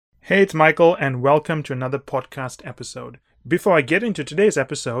Hey, it's Michael, and welcome to another podcast episode. Before I get into today's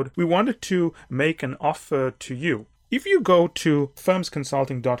episode, we wanted to make an offer to you. If you go to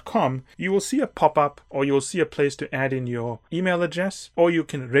firmsconsulting.com, you will see a pop-up or you'll see a place to add in your email address, or you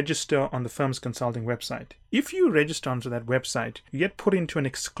can register on the Firms Consulting website. If you register onto that website, you get put into an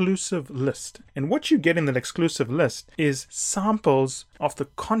exclusive list. And what you get in that exclusive list is samples of the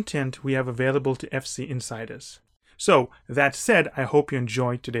content we have available to FC insiders. So, that said, I hope you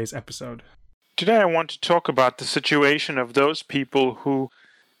enjoyed today's episode. Today I want to talk about the situation of those people who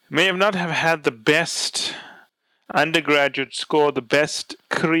may have not have had the best undergraduate score, the best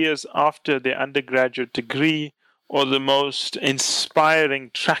careers after their undergraduate degree, or the most inspiring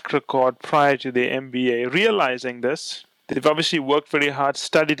track record prior to their MBA. Realizing this, they've obviously worked very hard,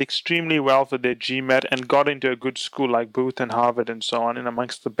 studied extremely well for their GMAT, and got into a good school like Booth and Harvard and so on, and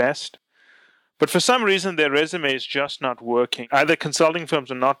amongst the best. But for some reason, their resume is just not working. Either consulting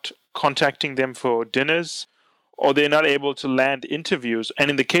firms are not contacting them for dinners, or they're not able to land interviews. And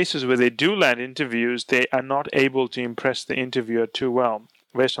in the cases where they do land interviews, they are not able to impress the interviewer too well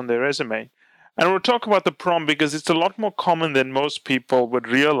based on their resume. And we'll talk about the problem because it's a lot more common than most people would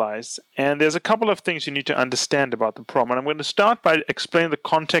realize. And there's a couple of things you need to understand about the problem. And I'm going to start by explaining the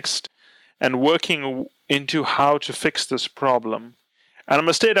context and working into how to fix this problem. And I'm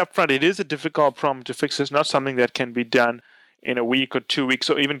going to state up front, it is a difficult problem to fix. It's not something that can be done in a week or 2 weeks,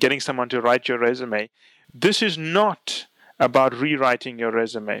 or even getting someone to write your resume. This is not about rewriting your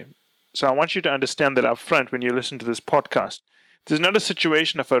resume. So I want you to understand that up front when you listen to this podcast. There's not a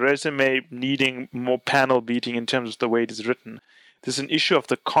situation of a resume needing more panel beating in terms of the way it is written. There's an issue of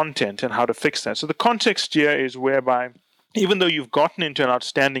the content and how to fix that. So the context here is whereby, even though you've gotten into an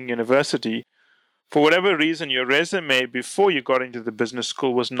outstanding university, for whatever reason, your resume before you got into the business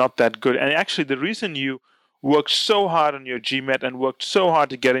school was not that good. And actually, the reason you worked so hard on your GMAT and worked so hard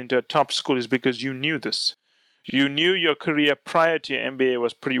to get into a top school is because you knew this. You knew your career prior to your MBA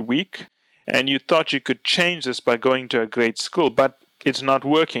was pretty weak, and you thought you could change this by going to a great school, but it's not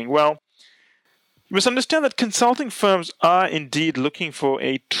working. Well, you must understand that consulting firms are indeed looking for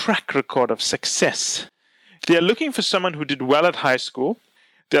a track record of success. They are looking for someone who did well at high school.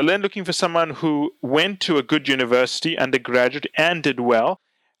 They're then looking for someone who went to a good university, undergraduate, and did well,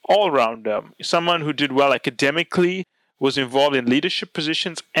 all-rounder. Someone who did well academically, was involved in leadership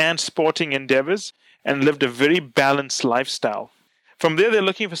positions and sporting endeavors, and lived a very balanced lifestyle. From there, they're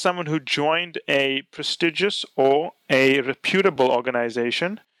looking for someone who joined a prestigious or a reputable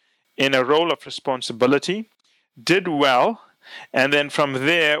organization in a role of responsibility, did well, and then from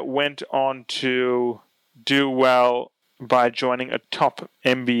there went on to do well by joining a top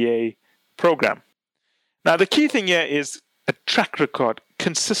MBA program. Now, the key thing here is a track record,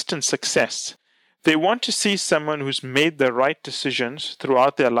 consistent success. They want to see someone who's made the right decisions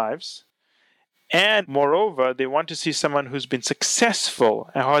throughout their lives. And moreover, they want to see someone who's been successful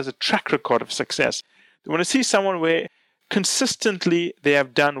and who has a track record of success. They want to see someone where consistently they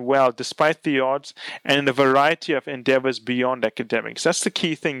have done well despite the odds and in a variety of endeavors beyond academics. That's the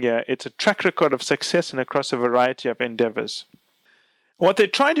key thing here. It's a track record of success and across a variety of endeavors. What they're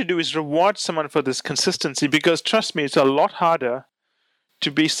trying to do is reward someone for this consistency because, trust me, it's a lot harder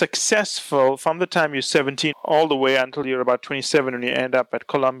to be successful from the time you're 17 all the way until you're about 27 and you end up at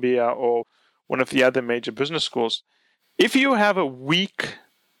Columbia or one of the other major business schools. If you have a weak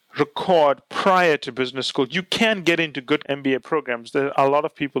record prior to business school, you can get into good MBA programs. There are a lot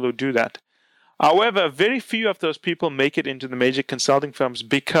of people who do that. However, very few of those people make it into the major consulting firms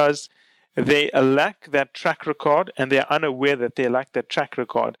because they lack that track record and they are unaware that they lack that track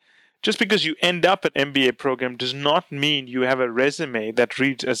record. Just because you end up at MBA program does not mean you have a resume that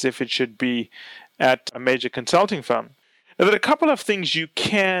reads as if it should be at a major consulting firm. Now, there are a couple of things you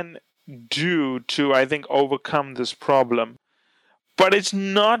can do to, I think, overcome this problem. But it's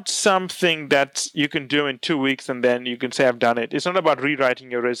not something that you can do in 2 weeks and then you can say, I've done it. It's not about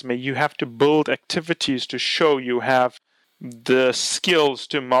rewriting your resume. You have to build activities to show you have the skills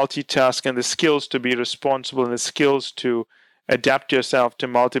to multitask and the skills to be responsible and the skills to adapt yourself to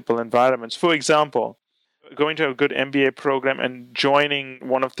multiple environments. For example, going to a good MBA program and joining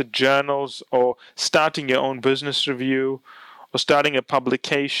one of the journals or starting your own business review or starting a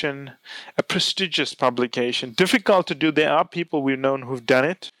publication, a prestigious publication. Difficult to do. There are people we've known who've done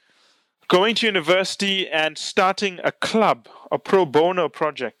it. Going to university and starting a club, a pro bono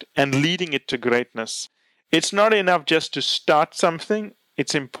project, and leading it to greatness. It's not enough just to start something.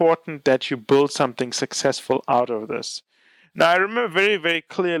 It's important that you build something successful out of this. Now, I remember very, very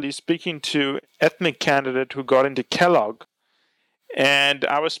clearly speaking to an ethnic candidate who got into Kellogg. And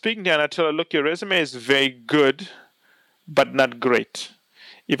I was speaking to her and I told her, look, your resume is very good, but not great.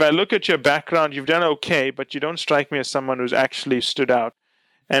 If I look at your background, you've done okay, but you don't strike me as someone who's actually stood out.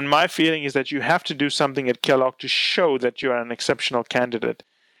 And my feeling is that you have to do something at Kellogg to show that you are an exceptional candidate.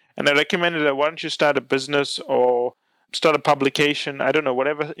 And I recommended that why don't you start a business or start a publication, I don't know,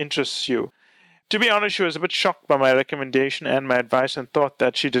 whatever interests you. To be honest, she was a bit shocked by my recommendation and my advice and thought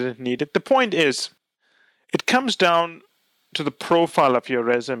that she didn't need it. The point is, it comes down to the profile of your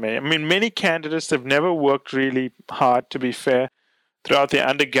resume. I mean, many candidates have never worked really hard, to be fair, throughout their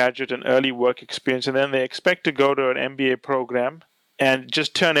undergraduate and early work experience, and then they expect to go to an MBA program and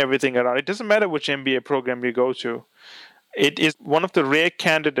just turn everything around. It doesn't matter which MBA program you go to. It is one of the rare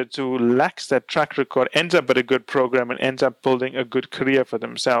candidates who lacks that track record, ends up at a good program and ends up building a good career for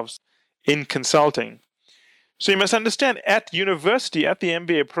themselves in consulting. So you must understand, at university, at the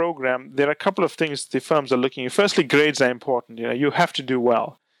MBA program, there are a couple of things the firms are looking at. Firstly, grades are important. You have to do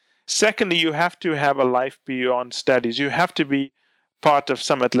well. Secondly, you have to have a life beyond studies. You have to be part of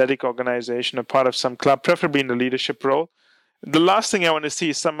some athletic organization or part of some club, preferably in a leadership role. The last thing I want to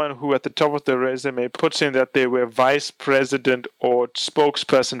see is someone who at the top of their resume puts in that they were vice president or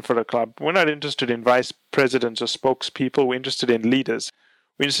spokesperson for a club. We're not interested in vice presidents or spokespeople. We're interested in leaders.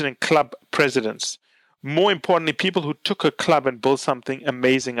 We're interested in club presidents. More importantly, people who took a club and built something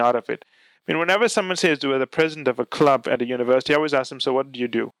amazing out of it. I mean, whenever someone says they were the president of a club at a university, I always ask them, so what did you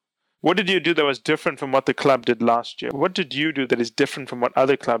do? What did you do that was different from what the club did last year? What did you do that is different from what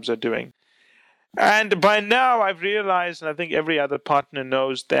other clubs are doing? And by now, I've realized, and I think every other partner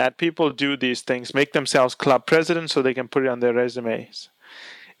knows, that people do these things, make themselves club presidents so they can put it on their resumes.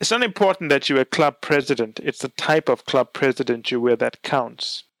 It's not important that you're a club president. It's the type of club president you were that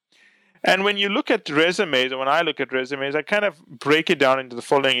counts. And when you look at resumes, or when I look at resumes, I kind of break it down into the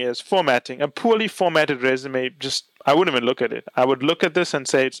following areas. Formatting. A poorly formatted resume, I wouldn't even look at it. I would look at this and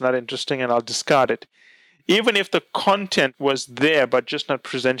say it's not interesting and I'll discard it. Even if the content was there, but just not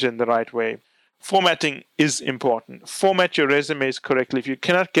presented in the right way. Formatting is important. Format your resumes correctly. If you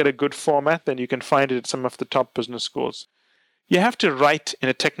cannot get a good format, then you can find it at some of the top business schools. You have to write in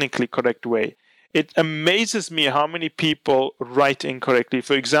a technically correct way. It amazes me how many people write incorrectly.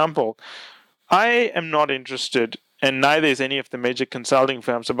 For example, I am not interested, and neither is any of the major consulting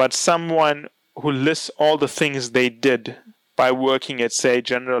firms, about someone who lists all the things they did by working at, say,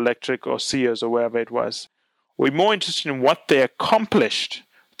 General Electric or Sears or wherever it was. We're more interested in what they accomplished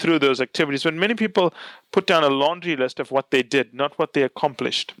through those activities. But many people put down a laundry list of what they did, not what they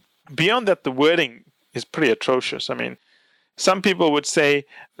accomplished. Beyond that, the wording is pretty atrocious. I mean, some people would say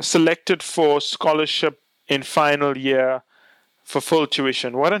selected for scholarship in final year for full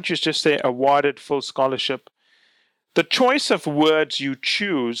tuition. Why don't you just say awarded full scholarship? The choice of words you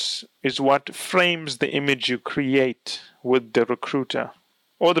choose is what frames the image you create with the recruiter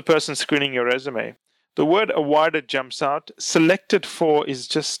or the person screening your resume. The word awarded jumps out. Selected for is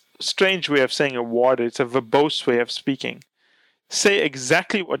just a strange way of saying awarded. It's a verbose way of speaking. Say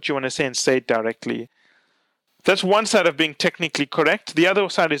exactly what you want to say and say it directly. That's one side of being technically correct. The other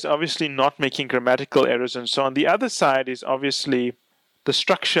side is obviously not making grammatical errors and so on. The other side is obviously the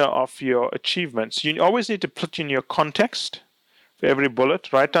structure of your achievements. You always need to put in your context for every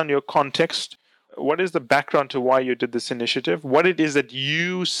bullet. Write down your context. What is the background to why you did this initiative? What it is that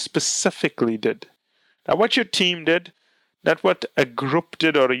you specifically did. Now, what your team did, not what a group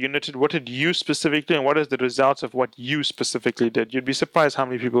did or a unit did. What did you specifically, and what is the results of what you specifically did? You'd be surprised how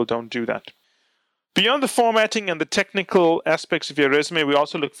many people don't do that. Beyond the formatting and the technical aspects of your resume, we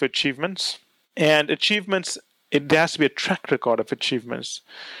also look for achievements. And achievements, there has to be a track record of achievements.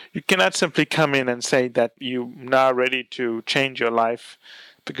 You cannot simply come in and say that you're now ready to change your life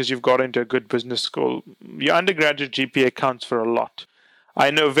because you've got into a good business school. Your undergraduate GPA counts for a lot. I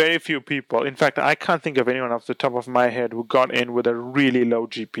know very few people, in fact, I can't think of anyone off the top of my head who got in with a really low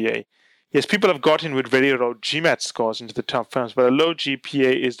GPA. Yes, people have got in with very low GMAT scores into the top firms, but a low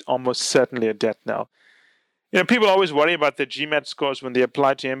GPA is almost certainly a death knell. People always worry about their GMAT scores when they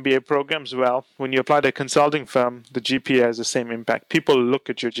apply to MBA programs. Well, when you apply to a consulting firm, the GPA has the same impact. People look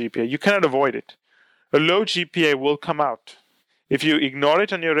at your GPA. You cannot avoid it. A low GPA will come out. If you ignore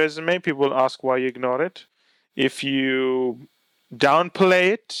it on your resume, people will ask why you ignore it. If you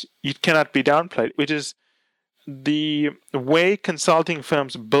downplay it, it cannot be downplayed. It is the way consulting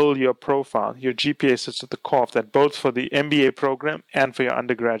firms build your profile. Your GPA sits at the core of that, both for the MBA program and for your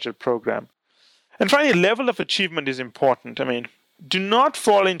undergraduate program. And finally, level of achievement is important. I mean, do not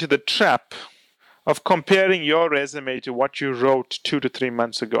fall into the trap of comparing your resume to what you wrote 2 to 3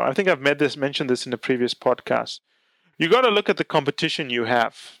 months ago. I think I've mentioned this in a previous podcast. You got to look at the competition you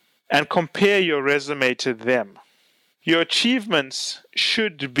have and compare your resume to them. Your achievements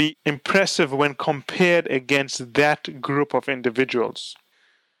should be impressive when compared against that group of individuals.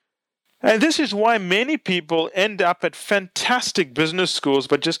 And this is why many people end up at fantastic business schools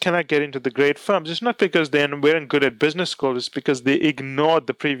but just cannot get into the great firms. It's not because they weren't good at business school, it's because they ignored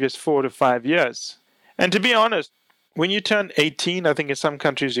the previous 4 to 5 years. And to be honest, when you turn 18, I think in some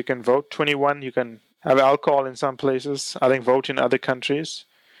countries you can vote. 21, you can have alcohol in some places. I think vote in other countries.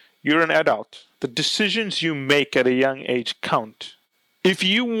 You're an adult. The decisions you make at a young age count. If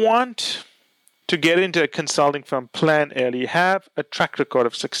you want to get into a consulting firm, plan early. Have a track record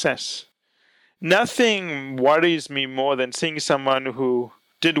of success. Nothing worries me more than seeing someone who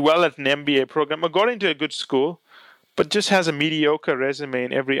did well at an MBA program or got into a good school, but just has a mediocre resume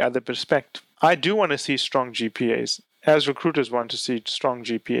in every other respect. I do want to see strong GPAs, as recruiters want to see strong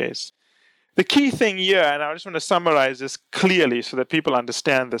GPAs. The key thing here, and I just want to summarize this clearly so that people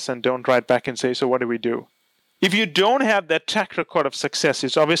understand this and don't write back and say, so what do we do? If you don't have that track record of success,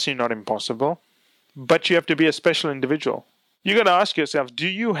 it's obviously not impossible, but you have to be a special individual. You got to ask yourself, do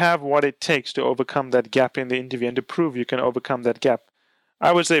you have what it takes to overcome that gap in the interview and to prove you can overcome that gap?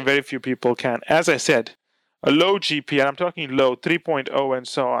 I would say very few people can. As I said, a low GPA, and I'm talking low, 3.0 and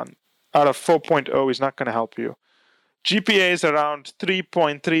so on, out of 4.0 is not going to help you. GPA is around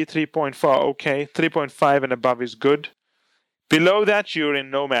 3.3, 3.4, okay. 3.5 and above is good. Below that, you're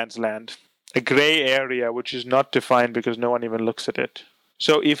in no man's land, a gray area which is not defined because no one even looks at it.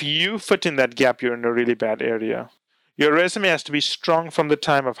 So if you fit in that gap, you're in a really bad area. Your resume has to be strong from the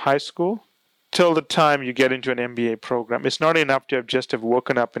time of high school till the time you get into an MBA program. It's not enough to have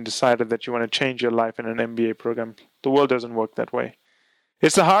woken up and decided that you want to change your life in an MBA program. The world doesn't work that way.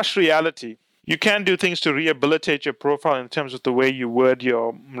 It's a harsh reality. You can do things to rehabilitate your profile in terms of the way you word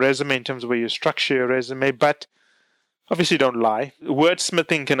your resume, in terms of the way you structure your resume, but obviously don't lie.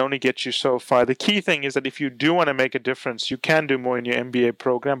 Wordsmithing can only get you so far. The key thing is that if you do want to make a difference, you can do more in your MBA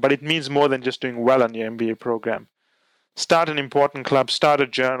program, but it means more than just doing well on your MBA program. Start an important club, start a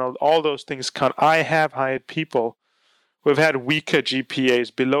journal, all those things count. I have hired people who have had weaker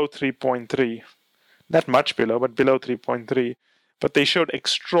GPAs below 3.3. Not much below, but below 3.3. But they showed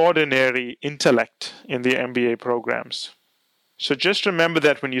extraordinary intellect in the MBA programs. So just remember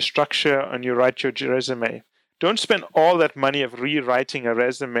that when you structure and you write your resume. Don't spend all that money of rewriting a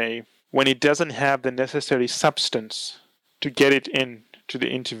resume when it doesn't have the necessary substance to get it into the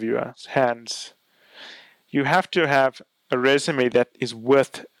interviewer's hands. You have to have a resume that is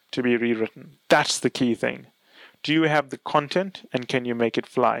worth to be rewritten. That's the key thing. Do you have the content and can you make it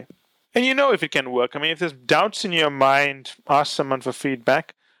fly? And you know if it can work. I mean, if there's doubts in your mind, ask someone for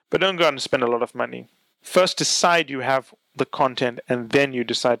feedback, but don't go out and spend a lot of money. First decide you have the content and then you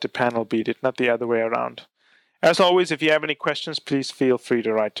decide to panel beat it, not the other way around. As always, if you have any questions, please feel free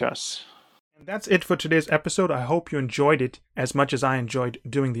to write to us. And that's it for today's episode. I hope you enjoyed it as much as I enjoyed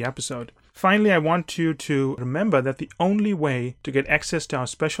doing the episode. Finally, I want you to remember that the only way to get access to our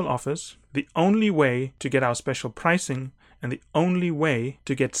special offers, the only way to get our special pricing, and the only way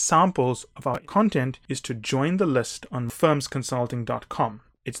to get samples of our content is to join the list on firmsconsulting.com.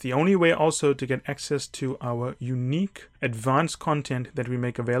 It's the only way also to get access to our unique advanced content that we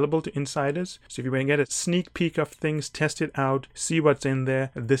make available to insiders. So if you want to get a sneak peek of things, test it out, see what's in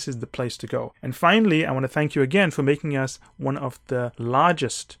there, this is the place to go. And finally, I want to thank you again for making us one of the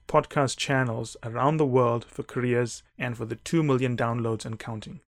largest podcast channels around the world for careers and for the 2 million downloads and counting.